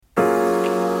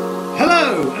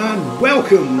Hello and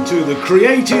welcome to the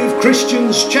Creative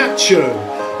Christians Chat Show.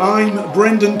 I'm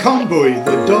Brendan Conboy,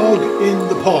 the dog in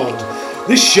the pod.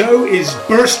 This show is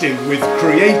bursting with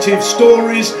creative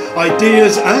stories,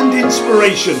 ideas and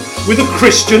inspiration with a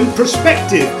Christian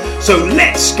perspective. So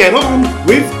let's get on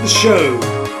with the show.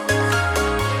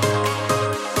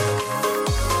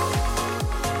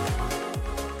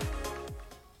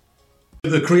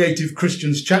 The Creative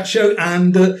Christians Chat Show,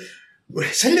 and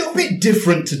it's a little bit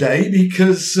different today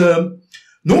because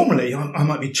normally I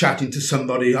might be chatting to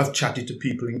somebody. I've chatted to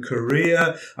people in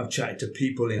Korea, I've chatted to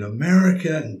people in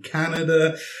America and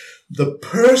Canada. The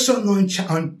person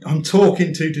I'm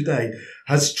talking to today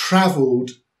has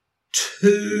travelled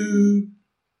 2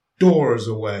 doors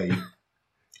away.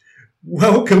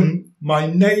 Welcome, my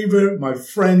neighbour, my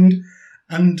friend,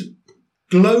 and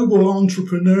global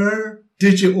entrepreneur,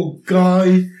 digital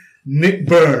guy, Nick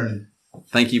Burne.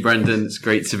 Thank you, Brendan. It's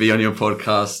great to be on your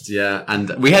podcast. Yeah.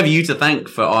 And we have you to thank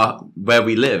for where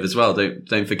we live as well.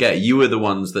 Don't forget, you were the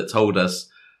ones that told us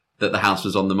that the house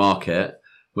was on the market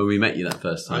when we met you that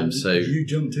first time. And so you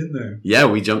jumped in there. Yeah,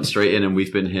 we jumped straight in and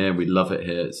we've been here. We love it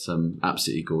here. It's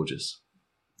absolutely gorgeous.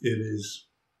 It is.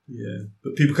 Yeah.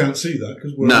 But people can't see that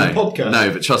because we're on a podcast.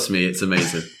 No, but trust me, it's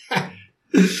amazing.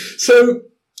 So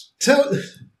tell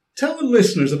the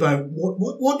listeners about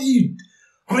what do you...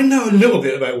 I know a little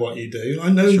bit about what you do. I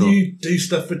know Sure. you do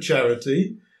stuff for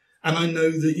charity, and I know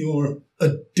that you're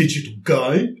a digital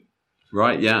guy.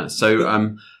 Right. Yeah. So,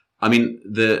 I mean,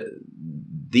 the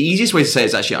easiest way to say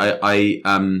it is actually,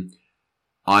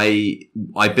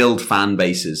 I build fan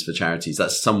bases for charities.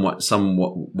 That's somewhat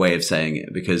way of saying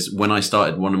it, because when I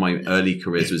started, one of my early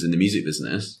careers was in the music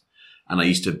business, and I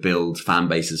used to build fan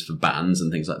bases for bands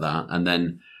and things like that. And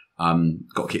then,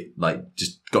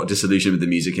 got disillusioned with the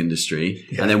music industry,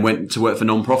 and then went to work for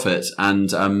non-profits and,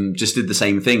 just did the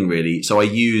same thing really. So I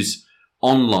use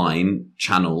online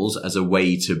channels as a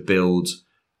way to build,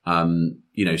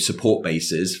 support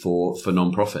bases for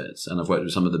non-profits. And I've worked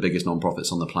with some of the biggest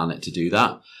non-profits on the planet to do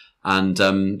that. And,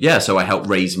 so I help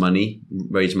raise money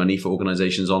for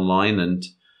organizations online. And,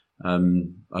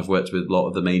 I've worked with a lot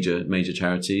of the major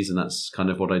charities, and that's kind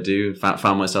of what I do.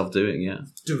 Found myself doing, yeah.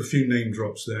 Do a few name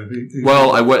drops there.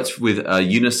 Well, I worked with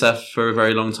UNICEF for a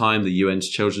very long time, the UN's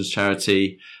children's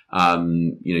charity.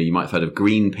 You might have heard of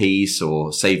Greenpeace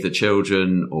or Save the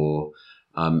Children or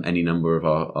any number of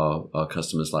our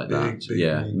customers like that. Big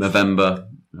yeah, names. November.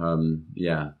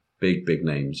 Big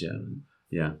names.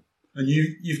 Yeah. And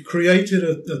you've created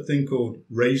a thing called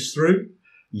Raise Through.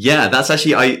 Yeah, that's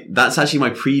actually my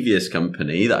previous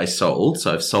company that I sold.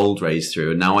 So I've sold Raise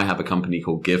Through, and now I have a company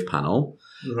called Give Panel.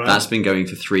 Right. That's been going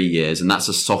for 3 years, and that's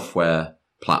a software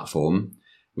platform.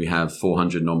 We have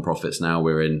 400 nonprofits now.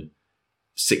 We're in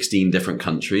 16 different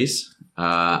countries,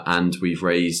 and we've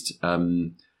raised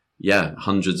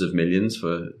hundreds of millions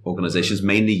for organizations,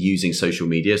 mainly using social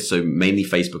media, so mainly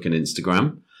Facebook and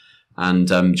Instagram. And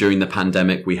during the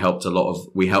pandemic,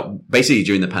 basically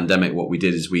during the pandemic, what we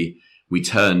did is we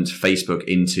turned Facebook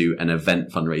into an event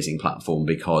fundraising platform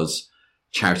because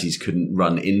charities couldn't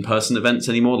run in-person events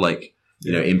anymore,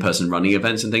 in-person running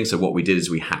events and things. So what we did is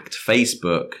we hacked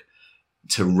Facebook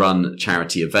to run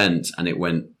charity events, and it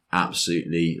went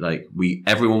absolutely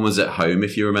everyone was at home,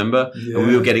 if you remember, and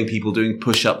we were getting people doing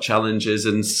push-up challenges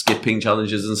and skipping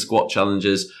challenges and squat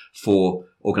challenges for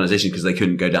organizations because they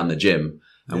couldn't go down the gym.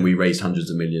 And we raised hundreds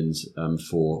of millions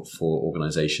for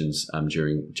organizations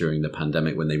during the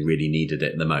pandemic when they really needed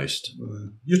it the most.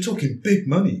 You're talking big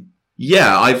money.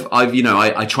 Yeah,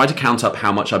 I try to count up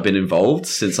how much I've been involved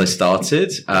since I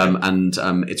started, and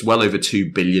it's well over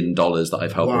 $2 billion that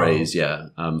I've helped raise,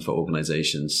 for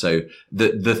organizations. So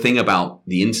the thing about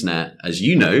the internet, as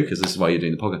you know, because this is why you're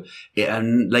doing the podcast, it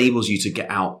enables you to get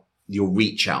out your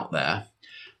reach out there,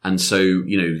 and so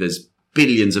there's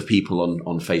billions of people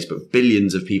on Facebook,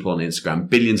 billions of people on Instagram,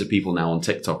 billions of people now on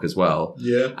TikTok as well.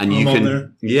 Yeah, and I'm on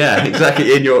there. Yeah, exactly.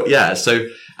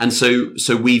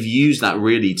 So we've used that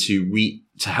really to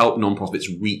help nonprofits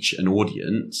reach an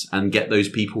audience and get those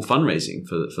people fundraising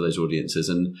for those audiences,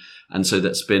 and so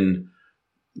that's been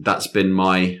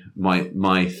my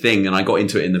thing, and I got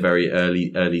into it in the very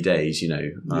early days.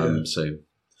 So.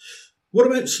 What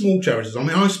about small charities? I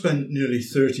mean, I spent nearly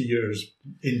 30 years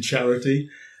in charity.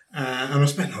 And I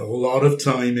spent a lot of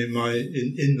time in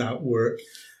that work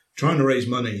trying to raise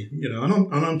money,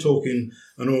 and I'm talking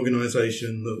an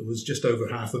organisation that was just over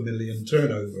 500,000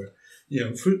 turnover.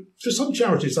 For some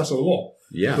charities that's a lot.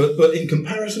 Yeah. But in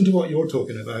comparison to what you're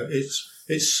talking about, it's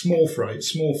small fry, it's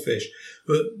small fish.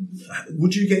 But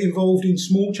would you get involved in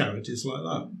small charities like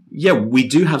that? Yeah, we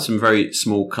do have some very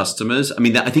small customers. I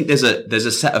mean, I think there's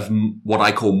a set of what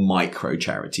I call micro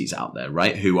charities out there,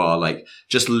 right? Who are like,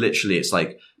 just literally, it's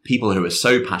like people who are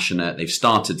so passionate. They've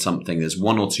started something. There's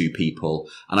one or two people.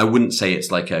 And I wouldn't say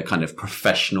it's like a kind of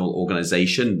professional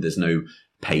organization. There's no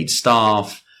paid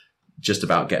staff, just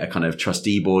about get a kind of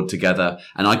trustee board together.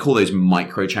 And I call those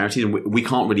micro charities. And we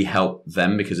can't really help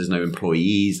them because there's no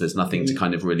employees. There's nothing to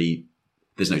kind of really,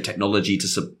 there's no technology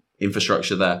to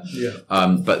infrastructure there. Yeah.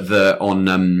 But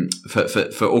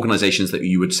for organizations that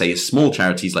you would say is small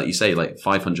charities, like you say, like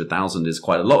 500,000 is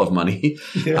quite a lot of money.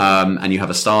 Yeah. And you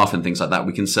have a staff and things like that.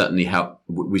 We can certainly help.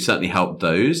 We certainly help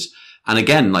those. And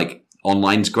again, like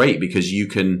online's great because you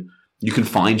can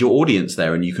find your audience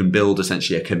there and you can build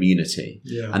essentially a community.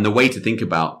 Yeah. And the way to think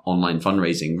about online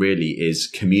fundraising really is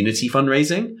community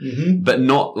fundraising, but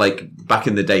not like back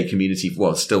in the day,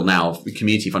 still now,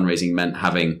 community fundraising meant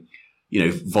having,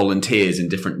 volunteers in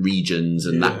different regions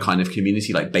and that kind of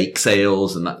community, like bake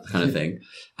sales and that kind of thing.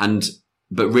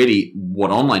 But really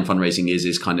what online fundraising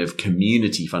is kind of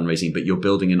community fundraising, but you're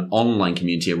building an online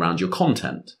community around your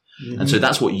content. And so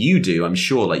that's what you do. I'm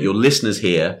sure like your listeners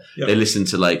here, they listen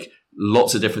to like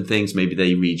lots of different things. Maybe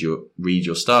they read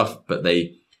your stuff, but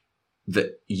that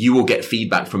you will get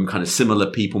feedback from kind of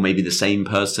similar people, maybe the same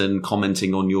person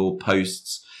commenting on your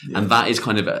posts. Yeah. And that is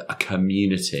kind of a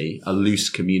community, a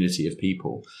loose community of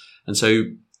people. And so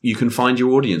you can find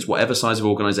your audience, whatever size of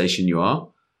organization you are,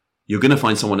 you're going to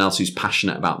find someone else who's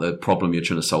passionate about the problem you're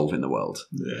trying to solve in the world,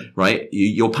 right?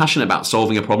 You're passionate about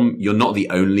solving a problem. You're not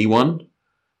the only one,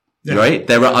 right?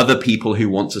 There are other people who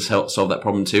want to help solve that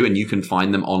problem too. And you can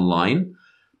find them online,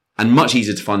 and much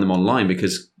easier to find them online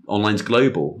because online's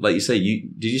global. Like you say,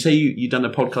 did you say you done a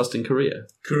podcast in Korea?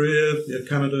 Korea,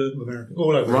 Canada, America,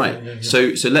 all over. Right. Yeah.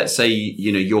 So let's say,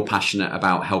 you're passionate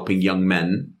about helping young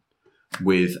men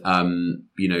with,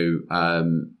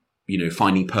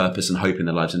 finding purpose and hope in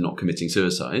their lives and not committing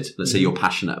suicide. Let's say you're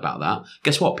passionate about that.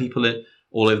 Guess what? People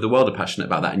all over the world are passionate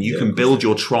about that. And you can build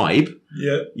your tribe,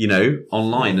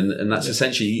 online. And that's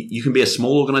essentially, you can be a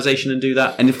small organization and do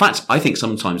that. And in fact, I think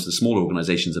sometimes the smaller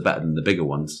organizations are better than the bigger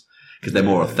ones, because they're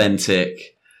more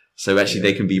authentic. So actually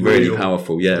they can be really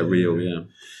powerful. Yeah, real,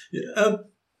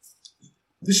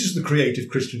 This is the Creative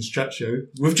Christians Chat Show.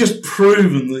 We've just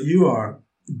proven that you are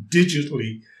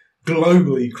digitally,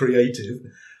 globally creative.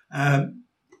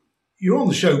 You're on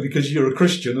the show because you're a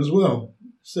Christian as well.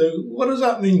 So what does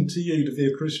that mean to you to be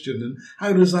a Christian? And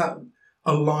how does that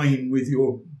align with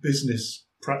your business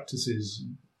practices?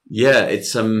 Yeah,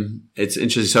 it's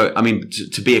interesting. So, I mean,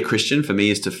 to be a Christian for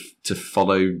me is to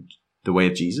follow the way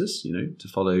of Jesus, to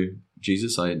follow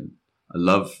Jesus. I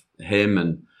love him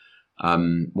and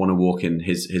want to walk in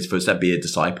his footsteps, be a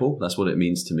disciple. That's what it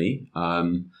means to me.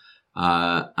 And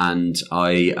the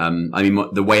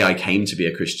way I came to be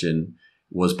a Christian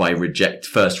was by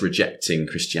first rejecting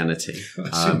Christianity.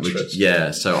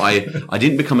 So I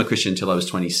didn't become a Christian until I was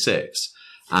 26,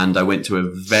 and I went to a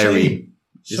very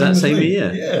same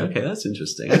year? Yeah. Okay, that's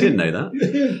interesting. I didn't know that.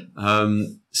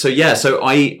 So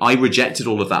I rejected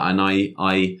all of that, and I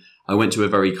went to a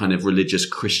very kind of religious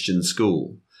Christian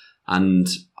school, and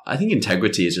I think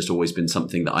integrity has just always been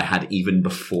something that I had even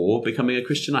before becoming a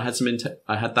Christian. I had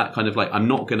I had that kind of like, I'm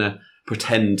not going to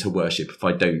pretend to worship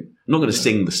I'm not going to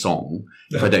sing the song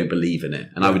if I don't believe in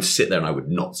it. And I would sit there and I would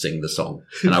not sing the song,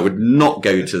 and I would not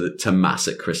go to mass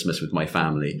at Christmas with my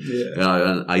family.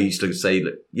 And I used to say,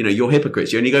 you're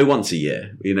hypocrites. You only go once a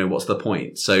year. What's the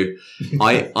point? So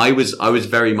I was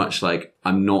very much like,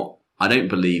 I don't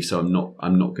believe, so I'm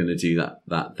not going to do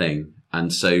that thing.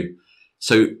 And so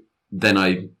then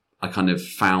I kind of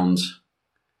found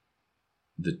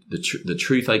the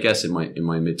truth, I guess, in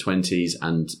my mid-20s,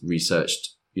 and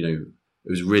researched, it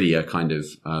was really a kind of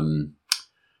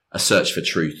a search for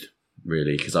truth,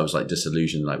 really, because I was like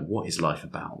disillusioned, like, what is life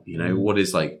about? What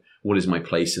is my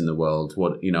place in the world?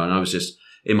 And I was just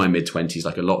in my mid-20s,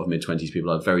 like a lot of mid-20s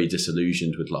people are very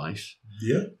disillusioned with life.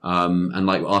 Yeah. And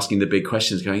like asking the big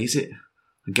questions, going, I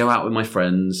go out with my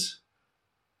friends,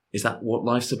 is that what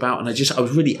life's about? And I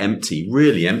was really empty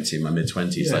in my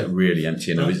mid-20s, like really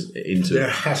empty. And I was into... There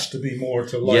has to be more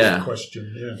to life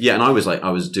question. Yeah. And I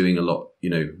was doing a lot,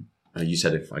 you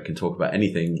said if I can talk about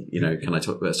anything, can I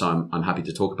talk about it? So I'm happy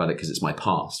to talk about it because it's my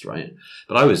past, right?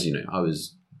 But I was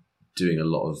doing a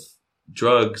lot of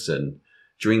drugs and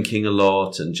drinking a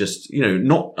lot, and just,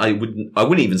 I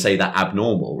wouldn't even say that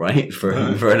abnormal, right? For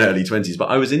an early 20s, but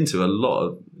I was into a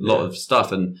lot of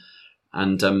stuff, and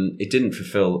it didn't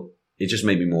fulfill, it just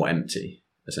made me more empty,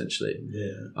 essentially.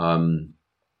 Yeah.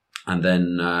 And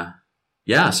then,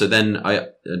 so then I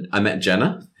met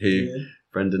Jenna, who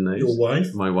Brendan knows. Your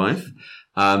wife? My wife,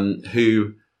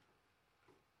 who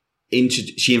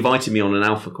she invited me on an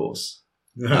Alpha course.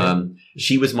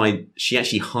 She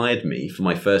actually hired me for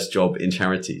my first job in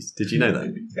charities. Did you know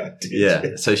that?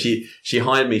 Yeah. So she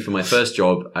hired me for my first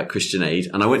job at Christian Aid,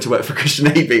 and I went to work for Christian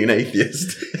Aid being an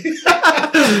atheist.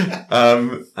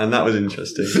 And that was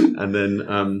interesting. And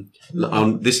then,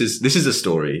 this is a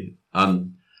story.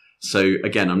 So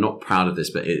again, I'm not proud of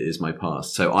this, but it is my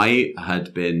past. So I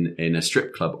had been in a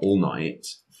strip club all night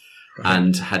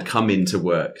and had come into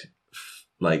work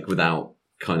like without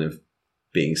kind of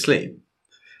being asleep.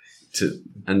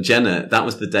 And Jenna, that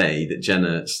was the day that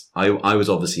Jenna, I was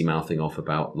obviously mouthing off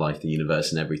about life, the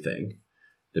universe and everything,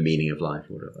 the meaning of life,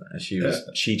 or whatever. And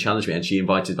she challenged me and she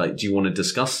invited, like, do you want to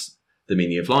discuss the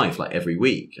meaning of life, like every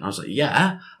week? I was like,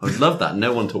 yeah, I would love that.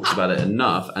 No one talks about it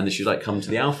enough. And then she was like, come to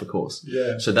the Alpha course.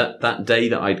 Yeah. So that day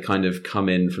that I'd kind of come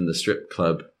in from the strip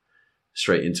club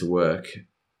straight into work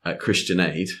at Christian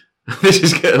Aid, this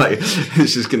is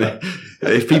gonna,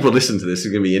 if people listen to this,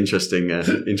 it's gonna be interesting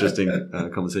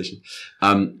conversation.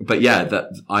 But yeah,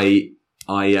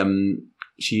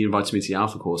 she invited me to the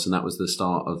Alpha course, and that was the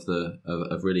start of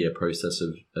really a process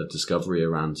of discovery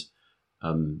around,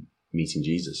 meeting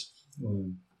Jesus.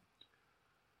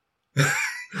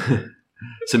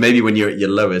 So maybe when you're at your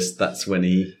lowest, that's when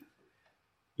he,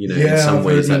 in some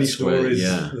ways, that's stories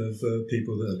of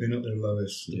people that have been at their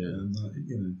lowest. Yeah. And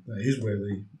that is where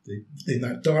they in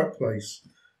that dark place,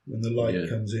 when the light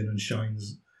comes in and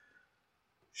shines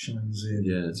in.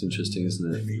 Yeah, it's interesting, isn't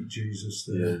it? They meet Jesus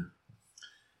there.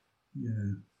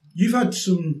 Yeah. You've had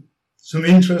some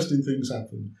interesting things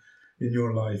happen in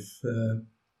your life.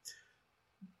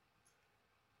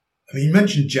 You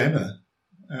mentioned Jenna,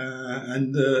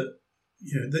 and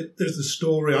there's the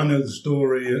story. I know the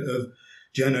story of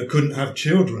Jenna couldn't have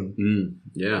children.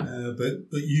 But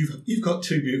you've got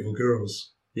two beautiful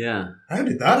girls. Yeah. How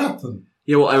did that happen?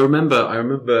 Yeah, well, I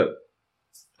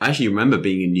actually remember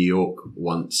being in New York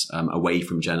once, away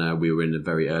from Jenna. We were in the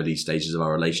very early stages of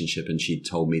our relationship, and she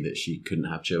told me that she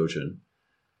couldn't have children.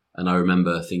 And I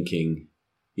remember thinking,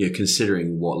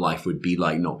 considering what life would be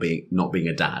like not being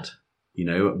a dad.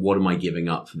 What am I giving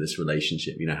up for this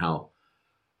relationship? How,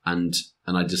 and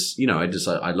I just,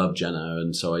 I love Jenna.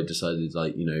 And so I decided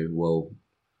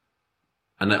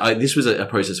this was a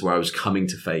process where I was coming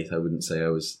to faith. I wouldn't say I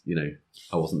was,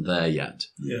 I wasn't there yet.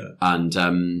 Yeah. And,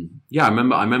 I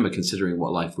remember considering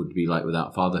what life would be like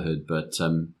without fatherhood, but,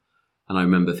 and I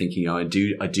remember thinking, I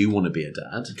do want to be a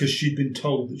dad. Because she'd been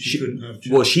told that she couldn't have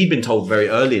children. Well, she'd been told very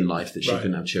early in life that she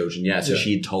couldn't have children. Yeah. So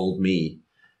she'd told me,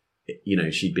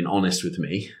 she'd been honest with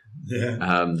me,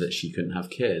 that she couldn't have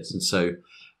kids. And so,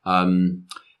 and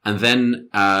then,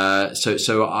 I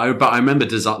remember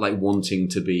wanting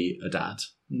to be a dad,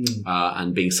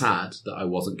 and being sad that I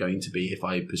wasn't going to be if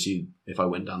I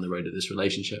went down the road of this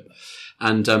relationship.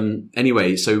 And,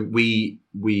 anyway, so we,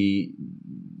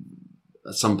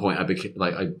 at some point I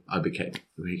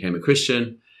became a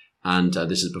Christian, and,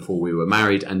 this is before we were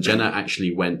married, and Jenna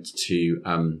actually went to,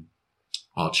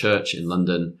 our church in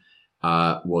London.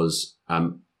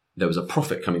 There was a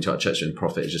prophet coming to our church, and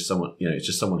prophet is just someone, it's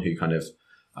just someone who kind of,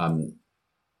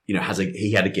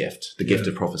 he had a gift, the gift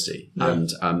of prophecy. Yeah.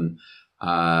 And,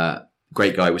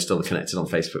 great guy. We're still connected on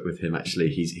Facebook with him. Actually,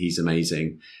 he's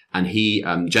amazing. And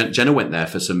Jenna went there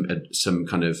for some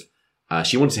kind of,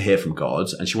 she wanted to hear from God,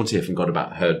 and she wanted to hear from God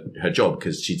about her job,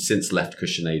 because she'd since left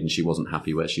Christian Aid and she wasn't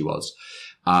happy where she was.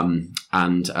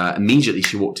 Immediately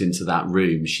she walked into that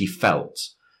room, she felt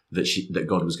that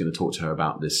God was going to talk to her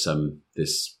about this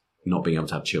not being able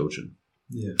to have children.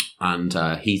 Yeah. And,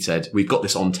 he said, we've got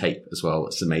this on tape as well.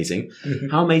 It's amazing.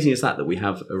 How amazing is that we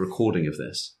have a recording of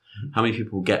this? How many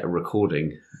people get a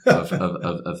recording of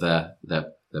their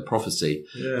prophecy?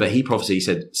 Yeah. But he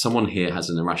said, someone here has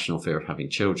an irrational fear of having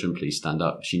children. Please stand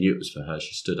up. She knew it was for her.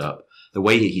 She stood up. The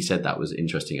way he said that was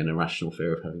interesting, an irrational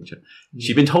fear of having children.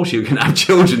 She'd been told she was going to have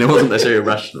children. It wasn't necessarily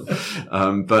irrational.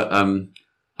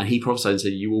 And he prophesied and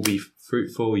said, you will be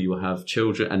fruitful, you will have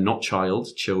children, and not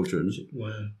children.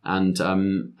 Wow. And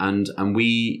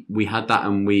we had that,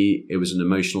 and it was an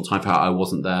emotional time for her. I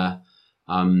wasn't there.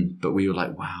 But we were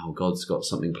like, wow, God's got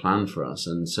something planned for us.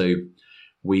 And so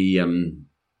we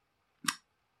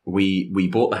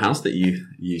bought the house that you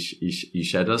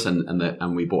shared us,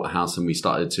 and we bought a house, and we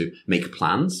started to make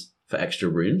plans for extra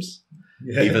rooms,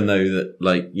 even though that,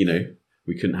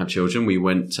 we couldn't have children. We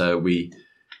went,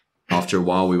 after a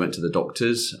while, we went to the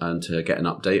doctors and to get an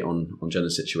update on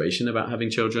Jenna's situation about having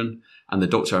children. And I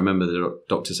remember the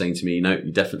doctor saying to me, no,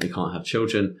 you definitely can't have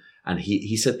children. And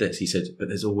he said this, he said, but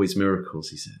there's always miracles,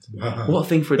 he said. Wow. What a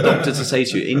thing for a doctor to say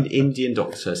to you. Indian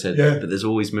doctor said, but there's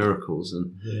always miracles.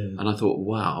 And I thought,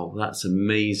 wow, that's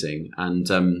amazing. And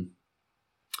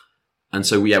And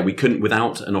so, we couldn't,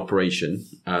 without an operation,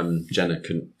 Jenna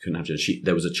couldn't have Jenna.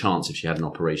 There was a chance if she had an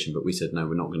operation, but we said, no,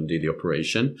 we're not going to do the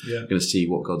operation. Yeah. We're going to see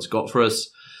what God's got for us.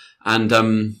 And,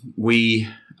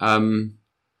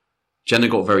 Jenna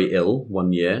got very ill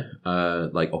one year,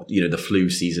 the flu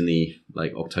season-y,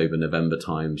 like October, November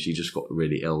time. She just got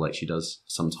really ill like she does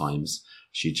sometimes.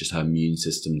 Her immune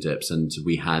system dips, and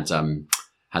we had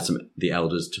the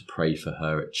elders to pray for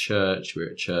her at church. We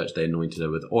were at church. They anointed her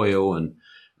with oil and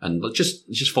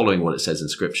just following what it says in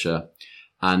scripture.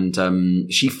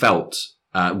 And, she felt,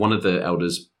 one of the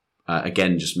elders,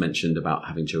 again, just mentioned about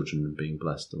having children and being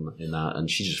blessed in that. And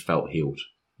she just felt healed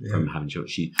from having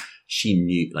children. She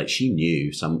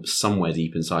knew somewhere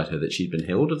deep inside her that she'd been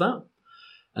healed of that.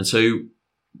 And so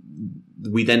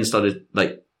we then started,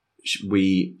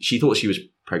 she thought she was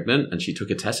pregnant, and she took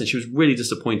a test, and she was really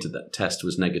disappointed that test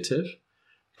was negative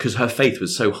because her faith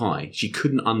was so high. She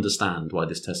couldn't understand why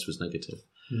this test was negative.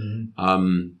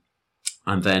 Mm-hmm.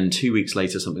 And then 2 weeks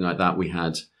later, something like that, we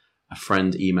had a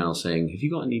friend email saying, have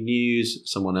you got any news?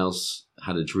 Someone else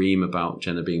had a dream about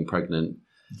Jenna being pregnant.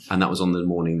 And that was on the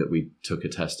morning that we took a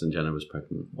test and Jenna was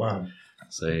pregnant. Wow.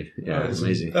 So, yeah, it's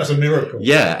amazing. That's a miracle.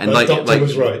 Yeah. And the doctor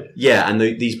was right. Yeah. And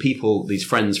these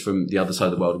friends from the other side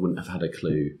of the world wouldn't have had a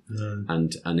clue. No.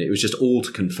 And it was just all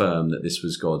to confirm that this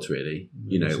was God, really.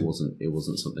 It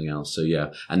wasn't something else. So,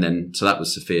 yeah. And then, so that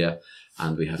was Sophia.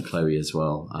 And we have Chloe as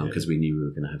well, because we knew we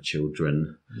were going to have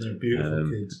children. They're beautiful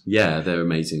kids. Yeah, they're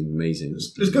amazing.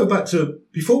 Let's go back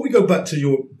before we go back to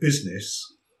your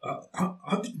business,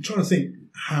 I'm trying to think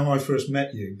how I first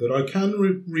met you, but I can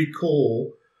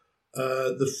recall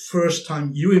the first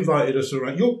time you invited us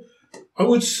around. I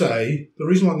would say the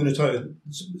reason why I'm going to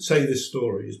say this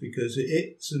story is because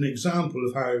it's an example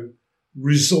of how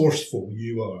resourceful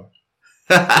you are.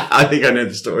 I think I know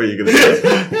the story you're going to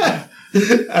say.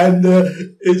 And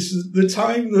it's the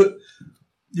time that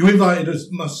you invited us,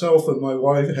 myself and my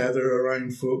wife Heather,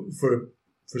 around for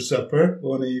supper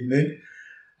one evening.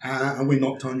 And we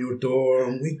knocked on your door,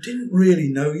 and we didn't really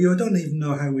know you. I don't even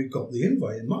know how we got the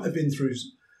invite. It might have been through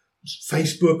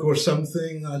Facebook or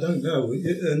something. I don't know.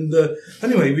 And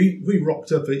anyway, we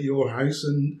rocked up at your house,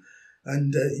 and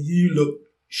you looked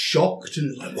shocked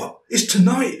and like, "What? It's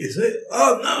tonight, is it?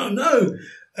 Oh no!"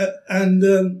 And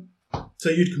so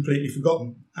you'd completely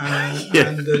forgotten, and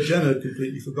Jenna had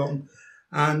completely forgotten,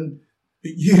 and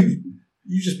you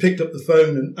just picked up the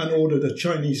phone and ordered a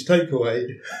Chinese takeaway,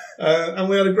 and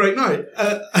we had a great night.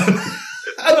 And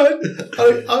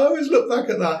I always look back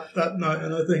at that night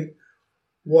and I think,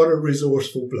 what a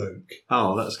resourceful bloke.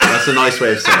 Oh, that's a nice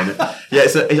way of saying it. Yeah,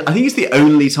 I think it's the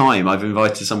only time I've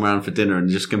invited someone around for dinner and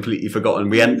just completely forgotten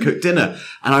we hadn't cooked dinner.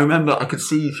 And I remember I could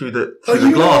see you through the glass.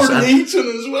 You'd already eaten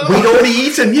as well. We'd already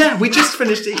eaten, yeah. We just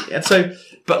finished eating. And so,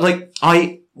 but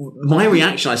my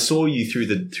reaction, I saw you through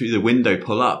the window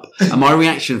pull up, and my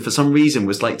reaction for some reason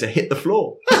was to hit the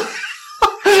floor.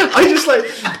 I just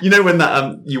when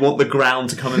that you want the ground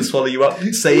to come and swallow you up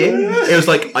saying, it was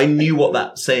I knew what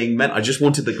that saying meant. I just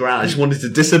wanted the ground. I just wanted to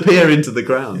disappear into the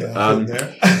ground.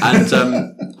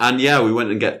 Yeah, we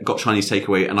went and got Chinese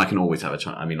takeaway, and I can always have a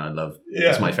Chinese. I mean,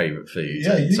 it's my favourite food.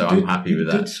 Yeah, I'm happy with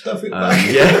that. Stuff it back.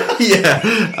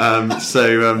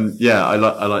 I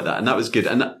like that, and that was good.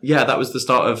 And that was the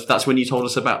start of. That's when you told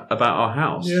us about our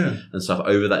house and stuff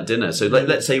over that dinner. So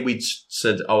let's say we'd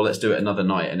said, oh, let's do it another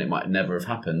night, and it might never have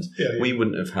happened. We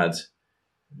wouldn't have had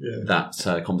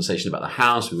that conversation about the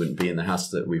house. We wouldn't be in the house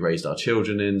that we raised our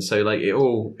children in. So it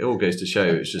all goes to show.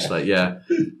 It's just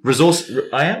resource.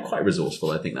 I am quite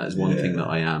resourceful. I think that is one thing that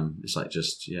I am. It's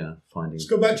finding. Let's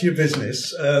go back to your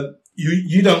business.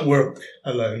 You don't work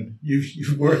alone. You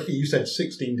work. You said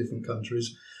 16 different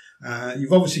countries.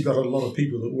 You've obviously got a lot of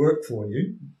people that work for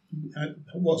you.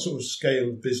 What sort of scale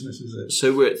of business is it?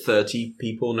 So we're at 30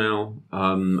 people now.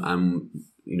 And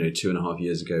 2.5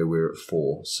 years ago we were at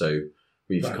 4. So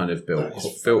we've kind of built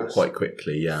quite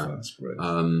quickly. Yeah. That's great.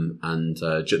 And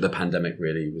the pandemic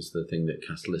really was the thing that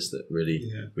catalyst that really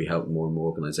we helped more and more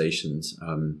organizations.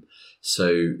 And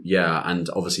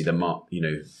obviously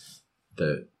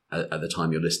at the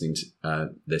time you're listening to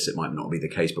this, it might not be the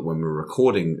case, but when we're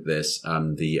recording this,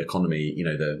 the economy,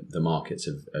 the markets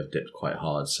have dipped quite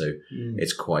hard. So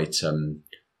it's quite,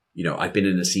 I've been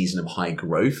in a season of high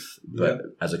growth, but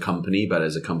as a company,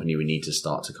 we need to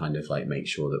start to kind of make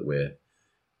sure that we're,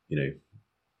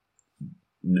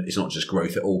 it's not just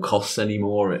growth at all costs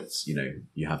anymore. It's,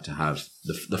 you have to have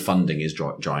the funding is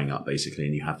drying up basically,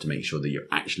 and you have to make sure that you're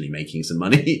actually making some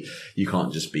money. You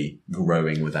can't just be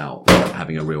growing without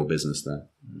having a real business there.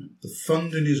 The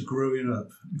funding is drying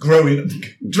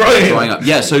up.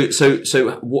 Yeah. So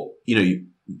what,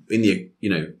 in the,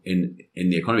 in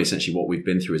the economy, essentially what we've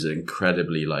been through is an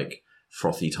incredibly like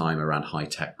frothy time around high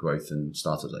tech growth and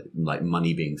startups, like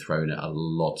money being thrown at a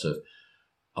lot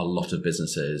of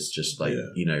businesses, just like,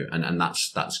 and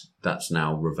that's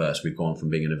now reversed. We've gone from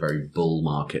being in a very bull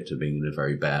market to being in a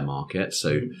very bear market.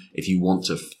 So if you want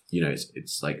to,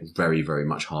 it's like very, very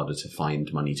much harder to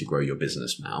find money to grow your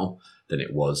business now than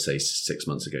it was, say, 6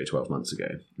 months ago, 12 months ago.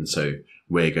 And so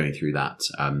we're going through that,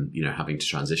 having to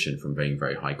transition from being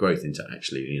very high growth into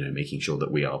actually, making sure that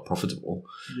we are profitable.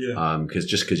 Because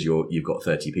just because you've got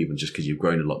 30 people and just because you've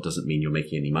grown a lot doesn't mean you're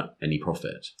making any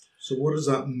profit. So what has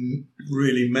that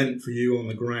really meant for you on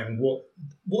the ground?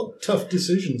 What tough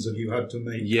decisions have you had to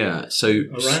make?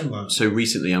 Around that. So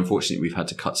recently, unfortunately, we've had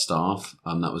to cut staff.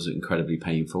 That was incredibly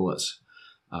painful. That's,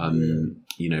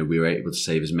 we were able to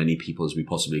save as many people as we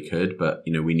possibly could, but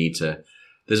we need to.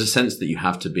 There's a sense that you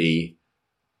have to be.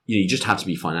 You just have to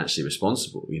be financially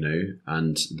responsible,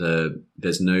 and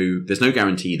there's no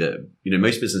guarantee that,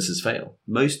 most businesses fail.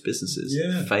 Most businesses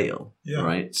fail,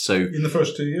 right? So in the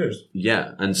first 2 years.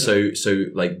 Yeah. And so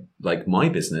like my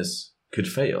business could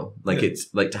fail. Like it's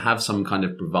like to have some kind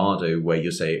of bravado where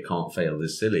you say it can't fail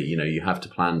is silly. You have to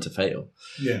plan to fail.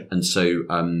 Yeah. And so,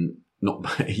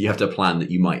 you have to plan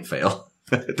that you might fail.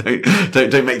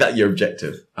 don't make that your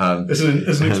objective. As an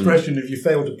expression, if you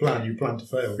fail to plan, you plan to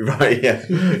fail. Right. Yeah.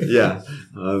 Yeah.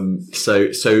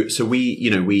 So we,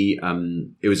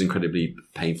 it was incredibly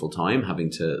painful time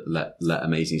having to let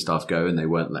amazing staff go, and they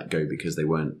weren't let go because they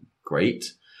weren't great.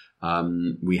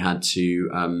 We had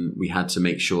to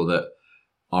make sure that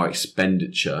our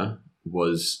expenditure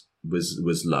was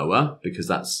lower, because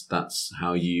that's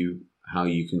how you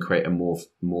can create a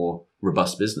more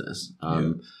robust business.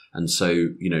 And so,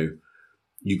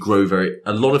 you grow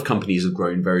a lot of companies have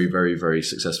grown very, very, very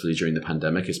successfully during the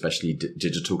pandemic, especially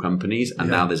digital companies.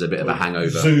 And now there's a bit of a hangover.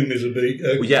 Zoom is a big,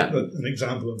 an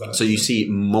example of that. So you see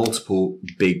multiple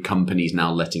big companies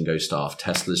now letting go staff.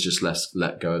 Tesla's just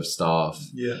let go of staff.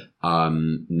 Yeah.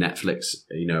 Netflix,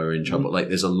 are in trouble. Like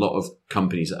there's a lot of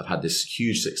companies that have had this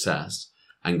huge success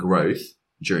and growth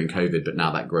during COVID, but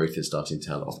now that growth is starting to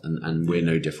tail off, and we're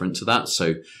no different to that.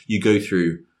 So you go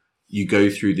through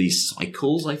these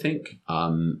cycles, I think,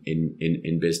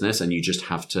 in business, and you just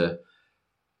have to,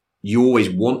 you always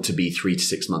want to be 3 to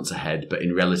 6 months ahead, but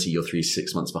in reality, you're 3 to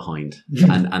 6 months behind.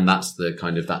 And that's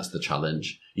the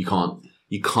challenge. You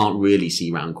can't really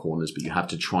see round corners, but you have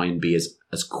to try and be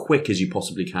as quick as you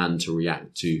possibly can to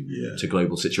react to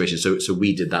global situations. So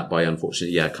we did that by,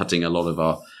 unfortunately, cutting a lot of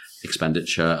our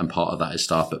expenditure, and part of that is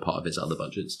staff, but part of it's other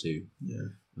budgets too. Yeah.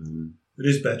 It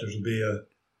is better to be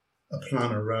a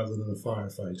planner rather than a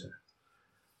firefighter.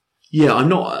 Yeah, I'm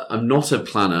not a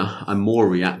planner. I'm more a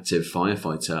reactive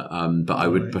firefighter. But I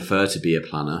would prefer to be a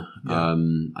planner. Yeah.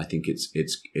 I think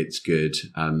it's good.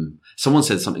 Someone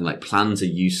said something like plans are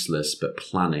useless, but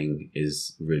planning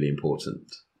is really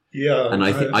important. Yeah. And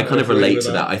I kind of relate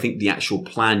to that. I think the actual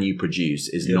plan you produce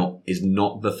is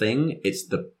not the thing. It's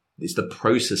the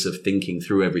process of thinking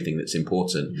through everything that's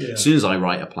important. Yeah. As soon as I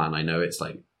write a plan, I know it's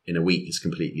like in a week it's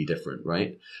completely different,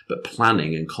 right? But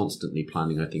planning and constantly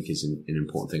planning, I think, is an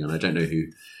important thing. And I don't know who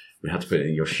we had to put it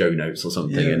in your show notes or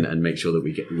something, and make sure that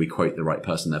we quote the right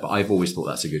person there. But I've always thought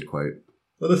that's a good quote.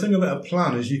 Well, the thing about a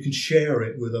plan is you can share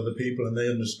it with other people, and they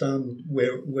understand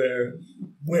where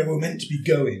we're meant to be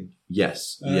going.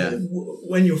 Yes.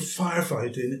 When you're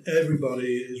firefighting,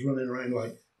 everybody is running around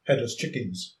like headless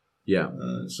chickens. Yeah.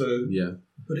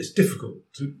 But it's difficult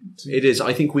to. It is.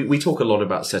 I think we talk a lot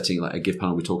about setting like a give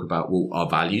panel. We talk about our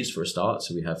values for a start.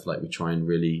 So we try and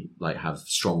really have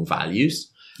strong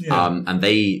values. Yeah. And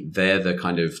they're the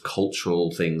kind of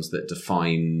cultural things that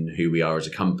define who we are as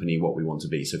a company, what we want to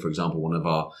be. So, for example, one of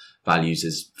our values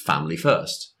is family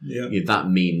first. Yeah. That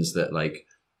means that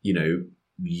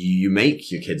you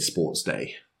make your kids' sports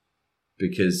day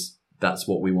because that's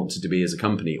what we wanted to be as a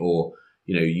company, or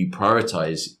you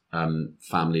prioritize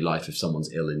family life if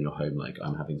someone's ill in your home, like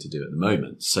I'm having to do at the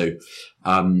moment. So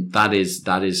that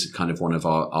is kind of one of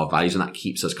our values, and that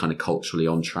keeps us kind of culturally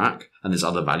on track. And there's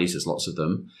other values, there's lots of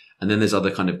them. And then there's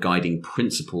other kind of guiding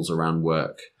principles around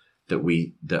work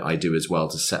that I do as well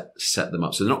to set them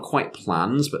up. So they're not quite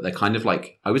plans, but they're kind of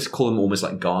like, I would call them almost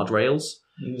like guardrails.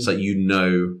 It's like,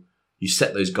 you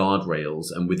set those guardrails,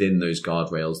 and within those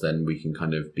guardrails, then we can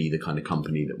kind of be the kind of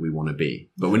company that we want to be.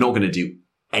 But we're not going to do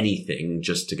anything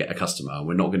just to get a customer.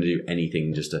 We're not going to do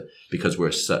anything because we're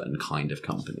a certain kind of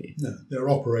company. No, they're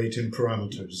operating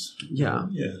parameters. Yeah.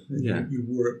 You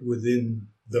work within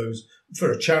those.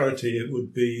 For a charity, it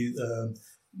would be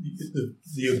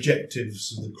the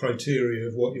objectives, the criteria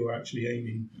of what you're actually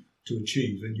aiming to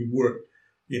achieve, and you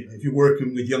if you're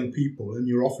working with young people and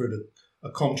you're offered a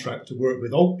contract to work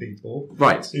with old people,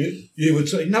 right? You would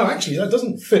say, no, actually, that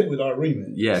doesn't fit with our remit.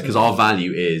 Yeah, because our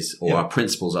value is, or our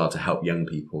principles are to help young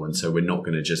people, and so we're not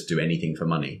going to just do anything for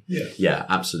money. Yeah,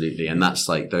 absolutely, and that's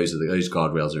like those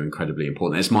guardrails are incredibly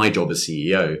important. It's my job as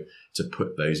CEO to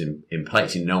put those in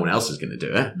place. No one else is going to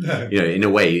do it. No. In a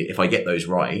way, if I get those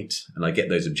right and I get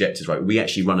those objectives right, we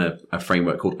actually run a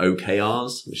framework called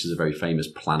OKRs, which is a very famous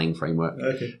planning framework.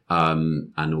 Okay.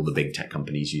 And all the big tech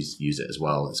companies use it as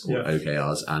well. It's called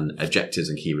OKRs, and objectives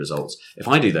and key results. If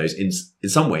I do those, in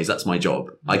some ways, that's my job.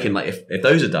 I can, like, if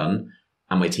those are done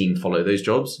and my team follow those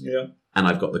jobs, and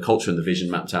I've got the culture and the vision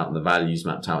mapped out and the values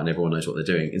mapped out and everyone knows what they're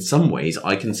doing, in some ways,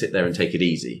 I can sit there and take it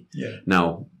easy.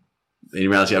 Now, in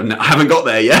reality, I haven't got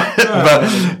there yet,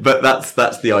 but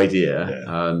that's the idea.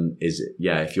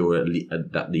 If you're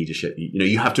at that leadership,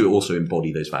 you have to also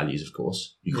embody those values. Of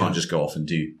course, you can't just go off and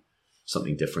do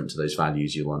something different to those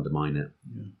values. You'll undermine it.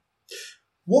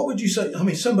 What would you say? I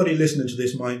mean, somebody listening to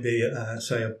this might be,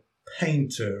 say, a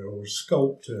painter or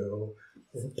sculptor or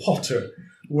a potter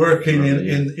working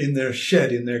in their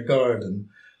shed in their garden,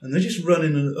 and they're just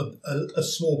running a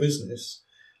small business.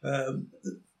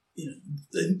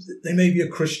 They may be a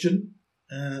Christian,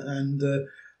 and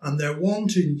they're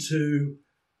wanting to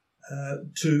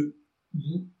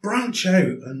branch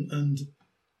out, and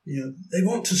they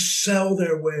want to sell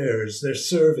their wares, their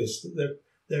service,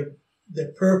 their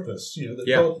purpose.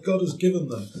 That God has given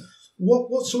them.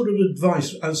 What sort of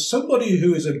advice, as somebody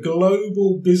who is a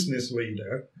global business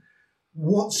leader,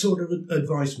 what sort of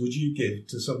advice would you give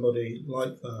to somebody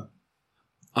like that?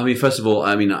 I mean, first of all,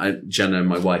 Jenna,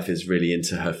 my wife, is really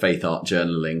into her faith art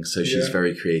journaling, so she's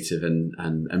very creative,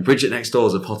 and Bridget next door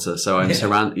is a potter, so I'm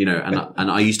surrounded,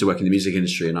 and I used to work in the music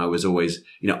industry, and I was always,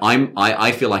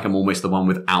 I feel like I'm almost the one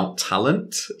without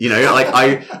talent, like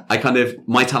I kind of,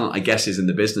 my talent, I guess, is in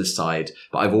the business side,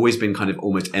 but I've always been kind of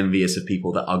almost envious of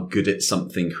people that are good at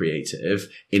something creative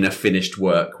in a finished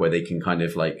work where they can kind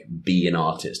of like be an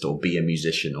artist or be a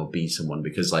musician or be someone,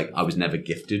 because like I was never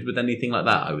gifted with anything like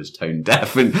that. I was tone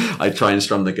deaf. I try and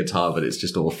strum the guitar, but it's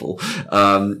just awful.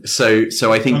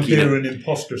 So I think I'm hearing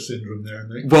imposter syndrome there,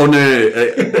 mate. Well, no,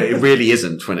 it really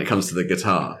isn't when it comes to the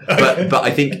guitar. But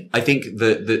I think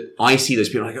that I see those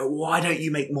people and I go, why don't you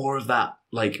make more of that?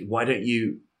 Like, why don't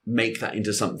you make that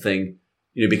into something?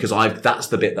 Because that's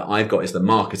the bit that I've got, is the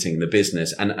marketing, the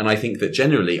business. And I think that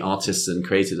generally artists and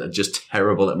creators are just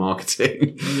terrible at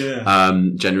marketing.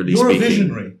 Generally You're speaking. a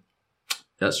visionary.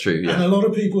 That's true, yeah. And a lot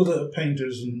of people that are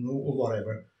painters or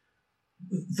whatever,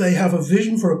 they have a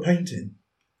vision for a painting,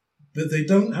 but they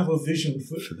don't have a vision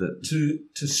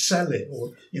to sell it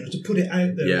or to put it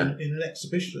out there in an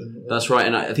exhibition. That's right,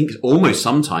 and I think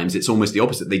sometimes it's almost the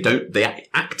opposite. They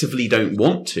actively don't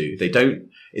want to. They don't.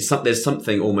 There's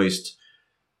something almost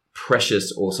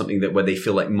precious or something where they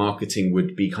feel like marketing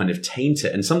would be kind of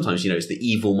tainted, and sometimes it's the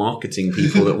evil marketing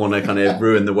people that want to kind of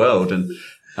ruin the world. And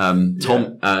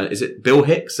is it Bill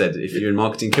Hicks said, if you're in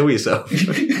marketing, kill yourself,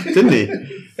 didn't he?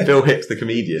 Bill Hicks, the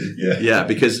comedian.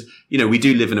 Because, we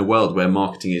do live in a world where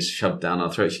marketing is shoved down our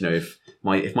throats. If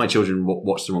my children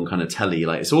watch the wrong kind of telly,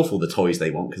 like, it's awful the toys they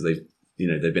want because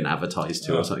they've been advertised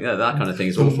to or something. Yeah, that kind of thing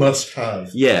is awful. Must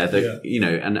have.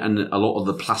 And a lot of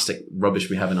the plastic rubbish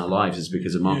we have in our lives is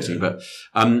because of marketing. But,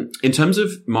 in terms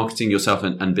of marketing yourself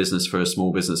and business for a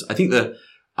small business, I think that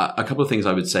a couple of things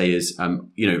I would say is,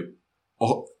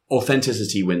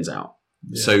 authenticity wins out.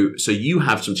 So you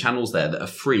have some channels there that are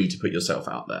free to put yourself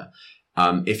out there.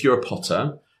 If you're a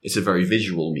potter, it's a very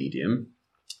visual medium,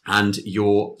 and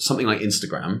you're something like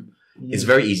Instagram. It's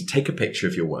very easy. Take a picture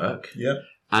of your work,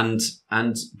 and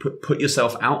put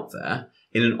yourself out there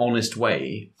in an honest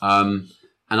way. And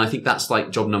I think that's like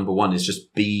job number one, is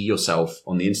just be yourself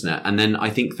on the internet. And then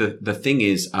I think the thing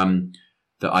is,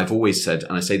 that I've always said,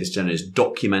 and I say this generally, is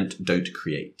document, don't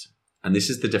create. And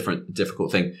this is the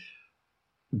difficult thing.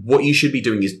 What you should be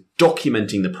doing is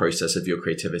documenting the process of your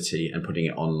creativity and putting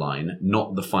it online,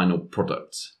 not the final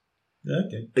product.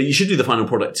 Okay. You should do the final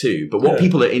product too, but what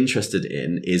people are interested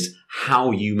in is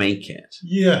how you make it.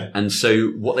 And so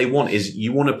what they want is,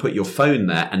 you want to put your phone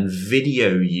there and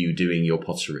video you doing your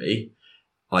pottery,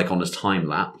 like on a time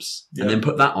lapse, and then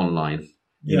put that online.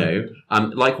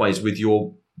 Likewise with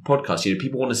your podcast,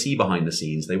 people want to see behind the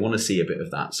scenes. They want to see a bit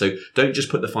of that. So don't just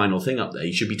put the final thing up there.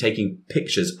 You should be taking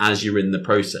pictures as you're in the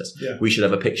process. We should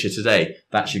have a picture today.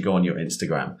 That should go on your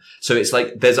Instagram. So it's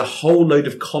like there's a whole load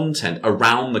of content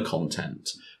around the content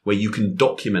where you can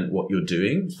document what you're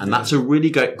doing. And that's a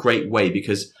really great way,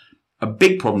 because a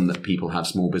big problem that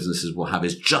small businesses will have,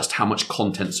 is just how much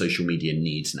content social media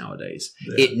needs nowadays.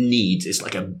 It's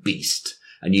like a beast.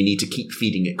 and you need to keep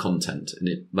feeding it content,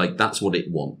 and that's what it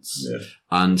wants. Yeah.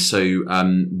 And so,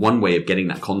 one way of getting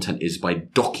that content is by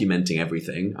documenting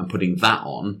everything and putting that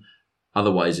on.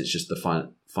 Otherwise, it's just the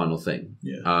final thing.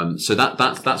 Yeah. So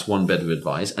that's one bit of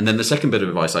advice. And then the second bit of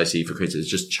advice I see for creators is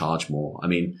just charge more. I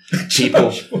mean, people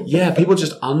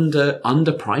just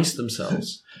underprice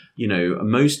themselves.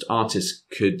 Most artists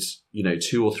could,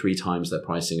 2 or 3 times their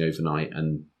pricing overnight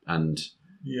and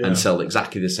sell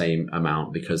exactly the same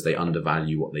amount because they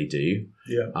undervalue what they do.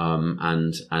 Yeah.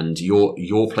 And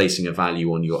you're placing a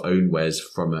value on your own wares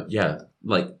from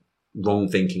wrong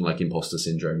thinking, like imposter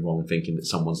syndrome, wrong thinking that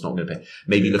someone's not going to pay.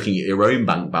 Maybe looking at your own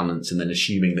bank balance and then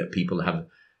assuming that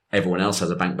everyone else has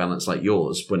a bank balance like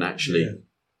yours when actually,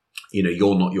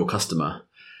 you're not your customer.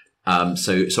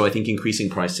 So I think increasing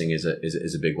pricing is a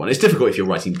big one. It's difficult if you're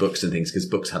writing books and things because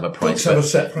books have a price. Books have a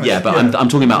set price. Yeah, but I'm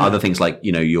talking about other things like,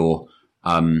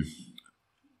 I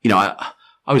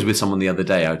was with someone the other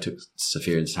day. I took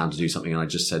Sophia into town to do something and I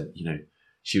just said,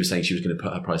 she was saying she was going to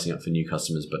put her pricing up for new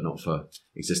customers, but not for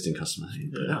existing customers.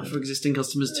 Put it out for existing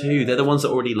customers too. They're the ones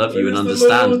that already love you and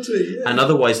understand. Loyalty, yeah. And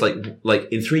otherwise, like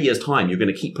in 3 years' time, you're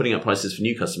going to keep putting up prices for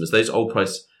new customers. Those old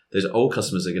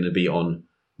customers are going to be on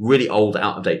really old,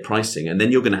 out of date pricing, and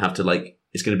then you're going to have to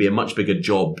it's going to be a much bigger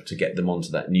job to get them onto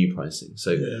that new pricing.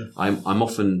 So I'm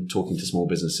often talking to small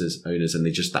businesses owners, and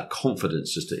that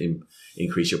confidence just to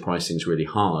increase your pricing is really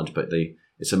hard, but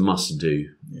it's a must do.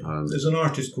 Yeah. There's an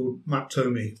artist called Matt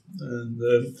Tomey, and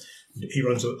he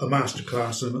runs a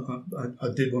masterclass, and I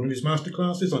did one of his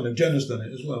masterclasses. I know Jenna's done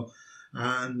it as well.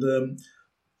 And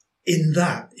in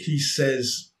that, he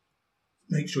says,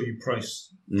 make sure you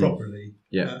price properly.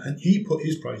 Yeah. And he put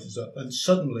his prices up, and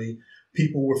suddenly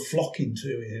people were flocking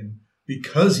to him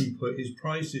because he put his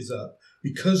prices up,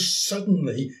 because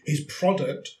suddenly his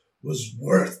product was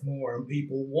worth more and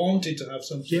people wanted to have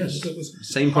something that was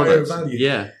same higher product. value.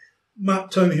 Yeah.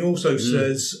 Matt Tomey also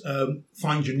says,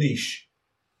 find your niche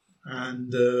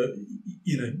and,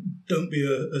 don't be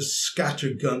a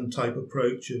scattergun type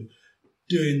approach of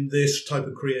doing this type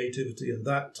of creativity and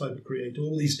that type of creativity,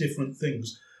 all these different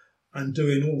things, and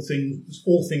doing all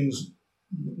things,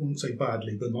 I wouldn't say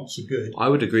badly, but not so good. I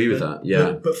would agree with that.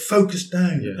 Yeah. But focus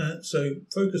down. Yeah. So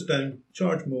focus down,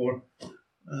 charge more.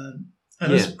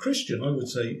 And as a Christian, I would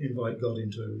say invite God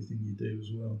into everything you do as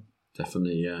well.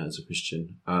 Definitely, yeah, as a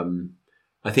Christian.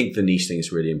 I think the niche thing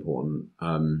is really important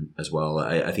as well.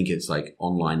 I think it's like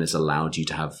online has allowed you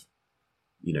to have,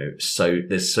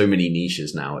 there's so many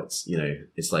niches now. It's,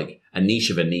 it's like a niche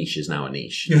of a niche is now a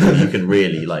niche. You can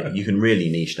really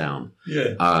niche down.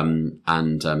 Yeah.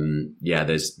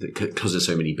 Because there's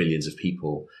so many billions of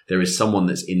people, there is someone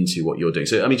that's into what you're doing.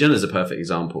 So, I mean, Jenna's a perfect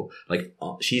example. Like,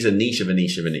 she's a niche of a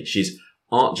niche of a niche. She's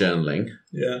art journaling.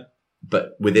 Yeah.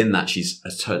 But within that, she's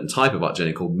a certain type of art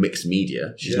journaling called mixed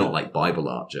media. She's not like Bible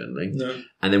art journaling. No.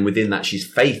 And then within that, she's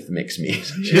faith mixed media.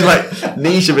 She's like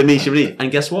niche of a niche of a niche.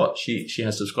 And guess what? She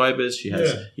has subscribers. She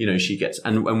has, she gets,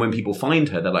 and when people find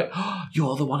her, they're like, oh,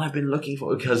 you're the one I've been looking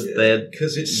for because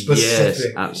because it's specific.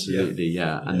 Yes, absolutely.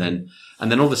 Yeah. And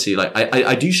then obviously, like,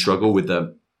 I do struggle with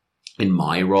in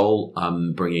my role,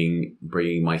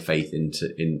 bringing my faith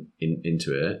into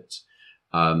it.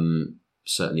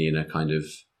 Certainly in a kind of,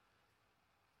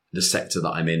 the sector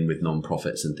that I'm in with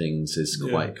non-profits and things is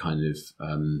quite kind of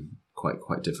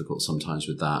quite difficult sometimes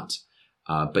with that.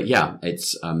 But yeah,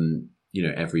 it's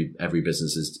every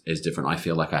business is different. I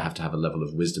feel like I have to have a level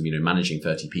of wisdom. Managing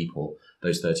 30 people,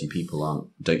 those 30 people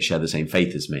don't share the same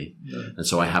faith as me, and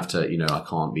so I have to. I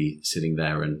can't be sitting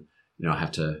there and I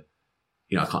have to.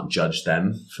 I can't judge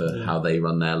them for how they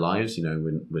run their lives.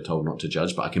 We're told not to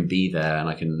judge, but I can be there and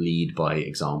I can lead by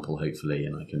example, hopefully,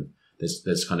 and I can.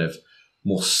 There's kind of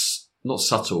more, not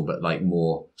subtle, but like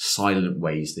more silent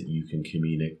ways that you can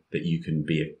communicate, that you can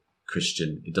be a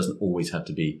Christian. It doesn't always have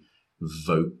to be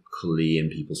vocally in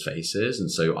people's faces. And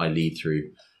so I lead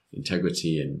through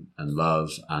integrity and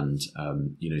love and,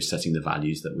 setting the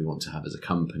values that we want to have as a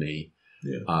company.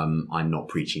 Yeah. I'm not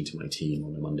preaching to my team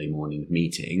on a Monday morning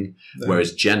meeting. No.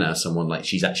 Whereas Jenna, someone like,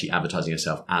 she's actually advertising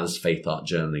herself as faith art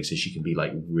journaling. So she can be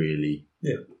like really,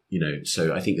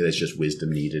 so I think there's just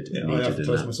wisdom needed. I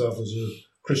advertise myself as a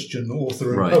Christian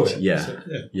author and poet. So,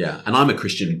 yeah. And I'm a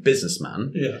Christian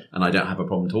businessman. Yeah. And I don't have a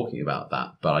problem talking about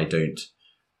that, but I'm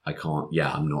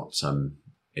not,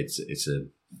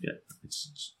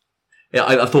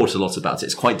 I've thought a lot about it.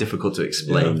 It's quite difficult to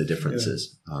explain the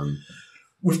differences. Yeah.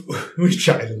 We've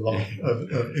chatted a lot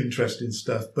of interesting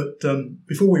stuff, but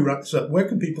before we wrap this up, where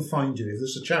can people find you? If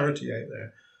there's a charity out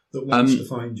there that wants to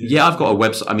find you? Yeah, I've got a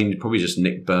website. I mean, probably just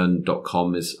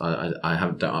nickburne.com is,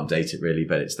 I don't update it really,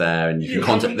 but it's there and you can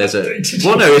contact, I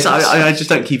just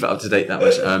don't keep it up to date that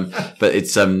much. But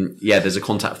it's, there's a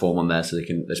contact form on there, so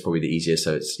that's probably the easiest.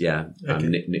 So it's,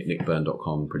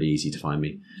 nickburne.com, pretty easy to find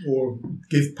me. Or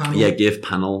GivePanel? Yeah,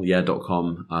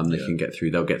 GivePanel.com.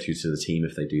 They'll get through to the team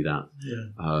if they do that. Yeah.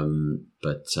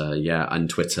 And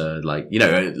Twitter,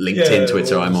 LinkedIn,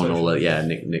 Twitter, I'm on all that.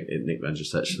 Nick Burne,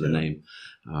 just search for the name.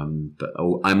 But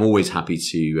I'm always happy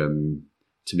to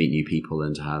meet new people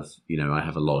and to have, I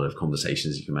have a lot of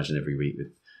conversations, you can imagine, every week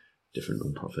with different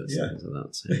non-profits and things like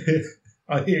that. So.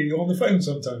 I hear you on the phone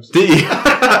sometimes. Do you?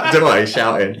 Do I?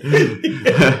 Shouting.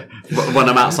 When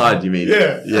I'm outside, you mean?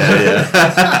 Yeah.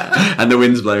 Yeah. And the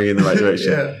wind's blowing in the right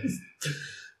direction. Yeah.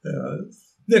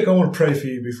 Nick, I want to pray for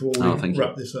you before we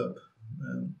wrap this up.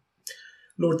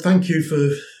 Lord, thank you for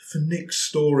Nick's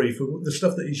story, for the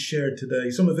stuff that he's shared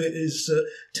today. Some of it is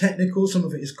technical, some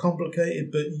of it is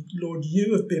complicated, but Lord,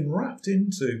 you have been wrapped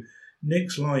into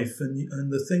Nick's life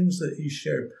and the things that he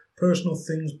shared, personal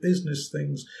things, business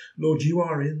things. Lord, you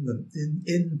are in them,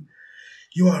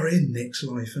 you are in Nick's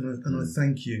life, and I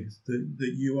thank you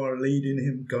that you are leading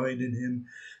him, guiding him,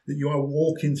 that you are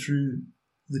walking through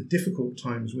the difficult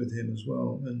times with him as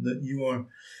well, and that you are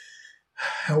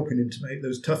helping him to make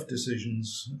those tough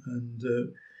decisions. And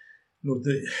Lord,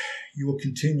 that you will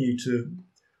continue to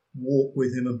walk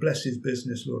with him and bless his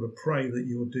business, Lord. I pray that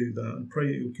you'll do that, and pray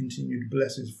that you'll continue to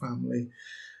bless his family.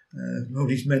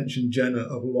 Lord, he's mentioned Jenna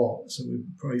a lot, so we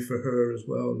pray for her as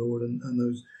well, Lord, and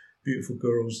those beautiful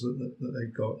girls that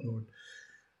they've got, Lord.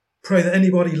 Pray that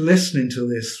anybody listening to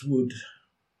this would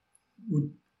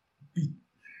be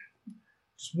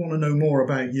just want to know more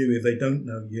about you if they don't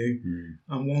know you,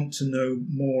 and want to know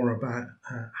more about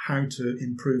how to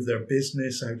improve their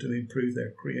business, how to improve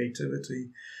their creativity,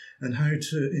 and how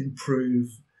to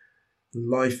improve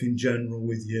life in general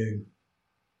with you.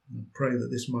 I pray that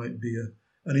this might be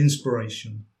an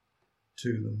inspiration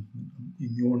to them.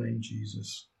 In your name,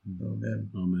 Jesus. Amen.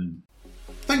 Amen.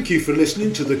 Thank you for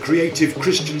listening to the Creative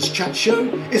Christians Chat Show.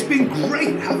 It's been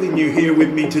great having you here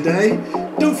with me today.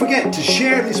 Don't forget to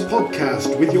share this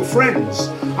podcast with your friends.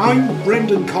 I'm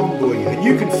Brendan Conboy, and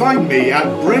you can find me at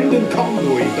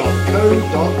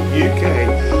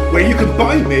brendanconboy.co.uk, where you can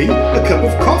buy me a cup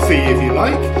of coffee if you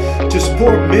like, to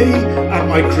support me and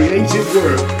my creative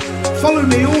work. Follow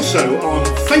me also on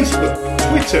Facebook,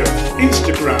 Twitter,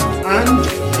 Instagram and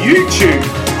YouTube.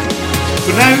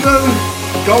 For now though,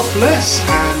 God bless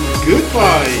and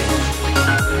goodbye.